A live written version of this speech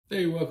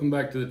Hey, welcome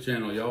back to the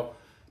channel, y'all.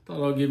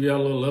 Thought I'll give y'all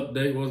a little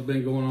update what's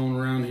been going on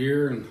around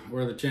here and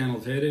where the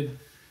channel's headed.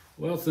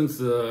 Well, since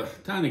the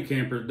tiny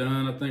camper's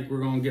done, I think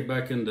we're gonna get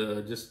back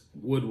into just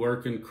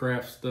woodworking,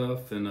 craft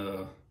stuff,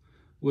 and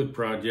wood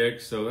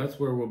projects. So that's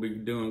where we'll be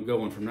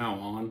going from now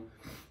on.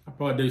 I'll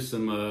probably do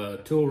some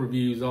tool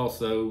reviews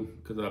also,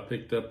 because I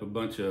picked up a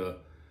bunch of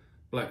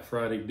Black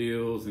Friday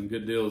deals and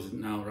good deals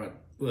now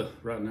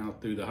right now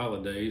through the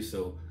holidays.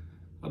 So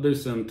I'll do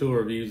some tool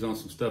reviews on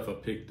some stuff I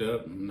picked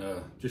up and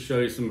just show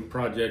you some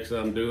projects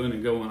I'm doing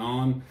and going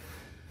on.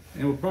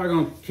 And we're probably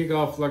gonna kick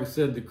off, like I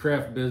said, the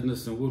craft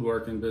business and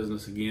woodworking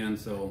business again.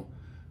 So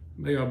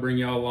maybe I'll bring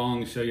y'all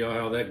along and show y'all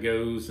how that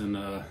goes, and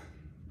that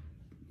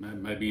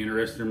might be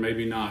interesting or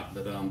maybe not.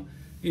 But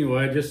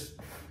anyway, just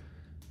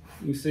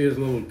you can see this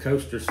little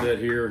coaster set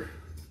here.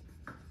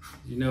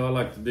 You know, I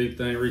like to do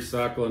things,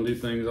 recycle and do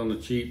things on the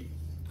cheap.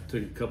 I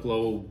took a couple of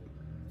old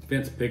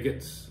fence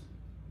pickets,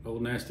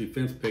 old nasty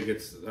fence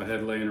pickets I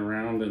had laying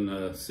around,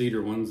 and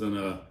cedar ones,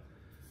 and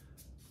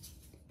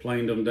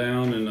planed them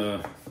down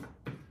and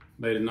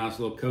made a nice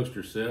little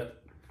coaster set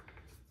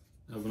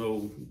of an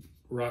old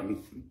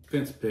rotten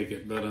fence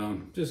picket.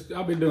 But just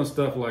I'll be doing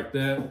stuff like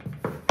that,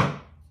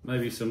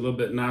 maybe some little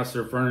bit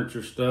nicer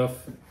furniture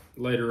stuff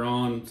later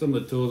on. Some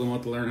of the tools I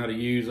want to learn how to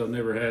use. I've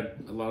never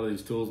had a lot of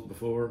these tools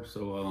before.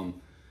 So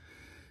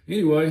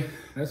anyway,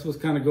 that's what's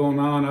kind of going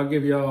on. I'll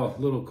give y'all a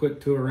little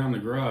quick tour around the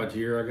garage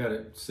here. I got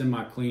it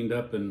semi cleaned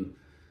up and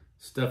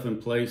stuff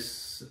in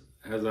place.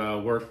 As I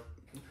work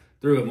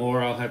through it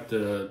more, I'll have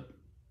to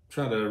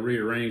try to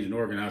rearrange and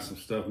organize some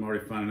stuff. I'm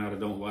already finding out I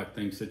don't like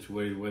things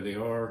situated the way they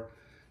are.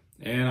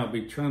 And I'll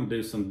be trying to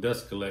do some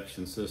dust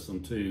collection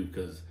system too,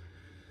 because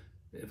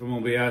if I'm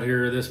gonna be out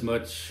here this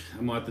much,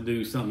 I'm gonna have to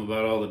do something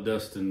about all the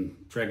dust and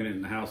tracking it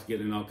in the house,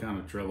 getting in all kind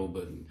of trouble.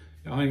 But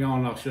y'all hang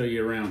on, I'll show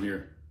you around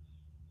here.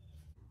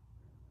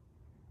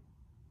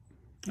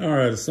 All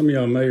right, some of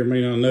y'all may or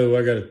may not know,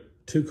 I got a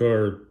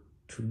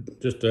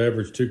just an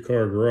average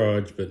two-car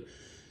garage, but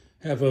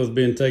half of it's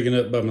being taken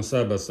up by my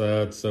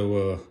side-by-side.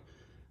 So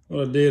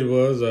what I did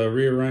was I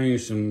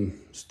rearranged some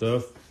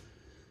stuff.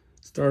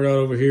 Started out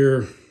over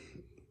here,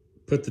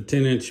 put the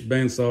 10-inch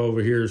bandsaw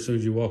over here as soon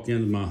as you walk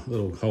into my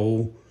little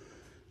hole.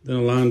 Then I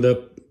lined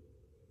up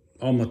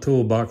all my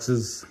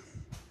toolboxes.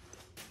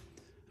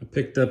 I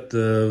picked up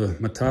the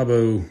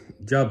Matabo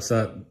job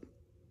site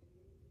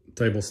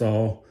table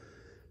saw,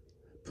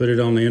 put it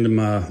on the end of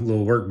my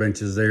little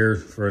workbenches there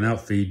for an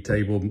outfeed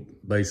table,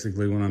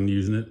 basically, when I'm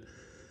using it.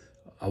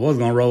 I was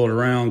gonna roll it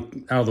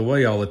around out of the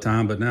way all the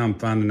time, but now I'm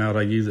finding out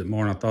I use it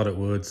more than I thought it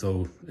would.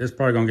 So it's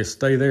probably gonna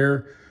stay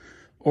there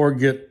or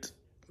get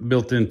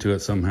built into it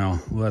somehow.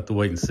 We'll have to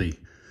wait and see.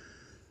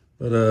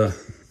 But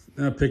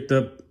then I picked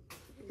up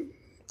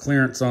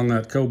clearance on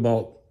that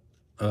Cobalt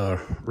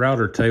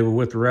router table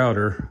with the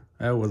router.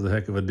 That was a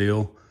heck of a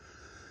deal.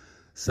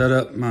 Set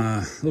up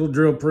my little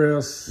drill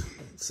press,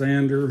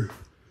 sander,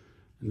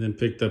 and then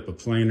picked up a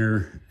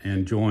planer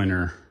and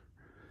joiner.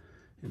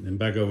 And then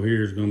back over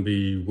here is going to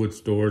be wood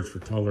storage for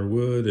taller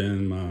wood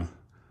and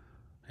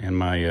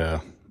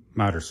my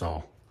miter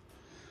saw.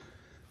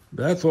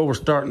 But that's what we're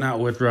starting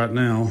out with right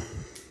now.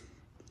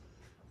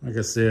 Like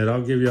I said,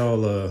 I'll give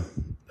y'all a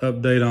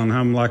update on how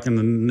I'm liking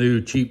the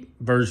new cheap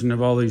version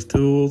of all these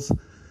tools.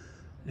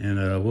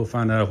 And we'll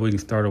find out if we can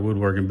start a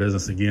woodworking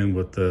business again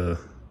with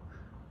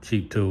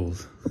cheap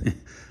tools.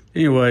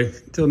 Anyway,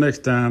 till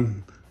next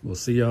time, we'll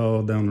see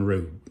y'all down the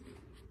road.